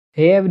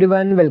Hey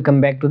everyone,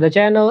 welcome back to the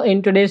channel.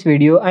 In today's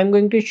video, I'm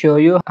going to show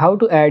you how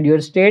to add your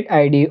state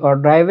ID or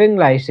driving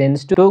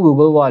license to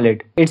Google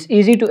Wallet. It's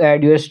easy to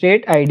add your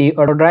state ID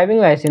or driving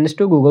license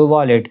to Google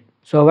Wallet.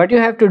 So what you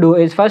have to do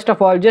is first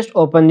of all just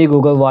open the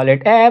Google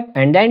Wallet app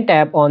and then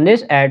tap on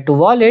this add to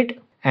wallet.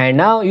 And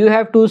now you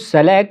have to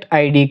select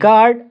ID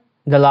card,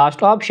 the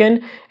last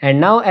option.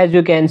 And now as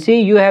you can see,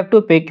 you have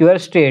to pick your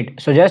state.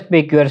 So just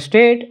pick your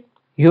state.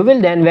 You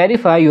will then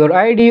verify your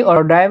ID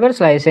or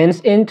driver's license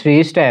in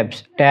 3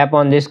 steps. Tap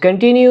on this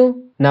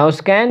continue. Now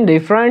scan the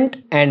front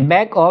and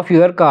back of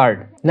your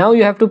card. Now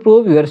you have to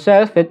prove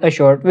yourself with a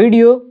short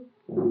video.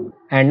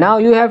 And now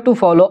you have to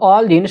follow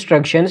all the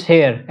instructions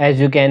here as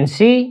you can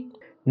see.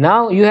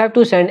 Now you have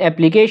to send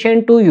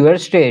application to your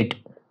state.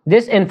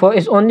 This info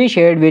is only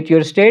shared with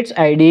your state's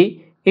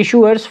ID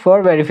issuers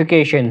for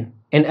verification.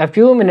 In a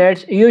few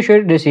minutes, you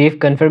should receive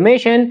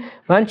confirmation.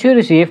 Once you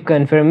receive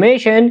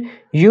confirmation,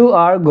 you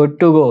are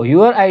good to go.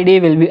 Your ID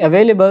will be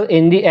available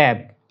in the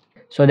app.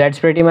 So that's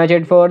pretty much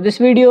it for this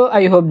video.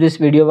 I hope this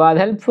video was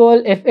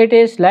helpful. If it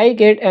is,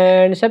 like it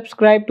and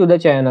subscribe to the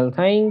channel.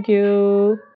 Thank you.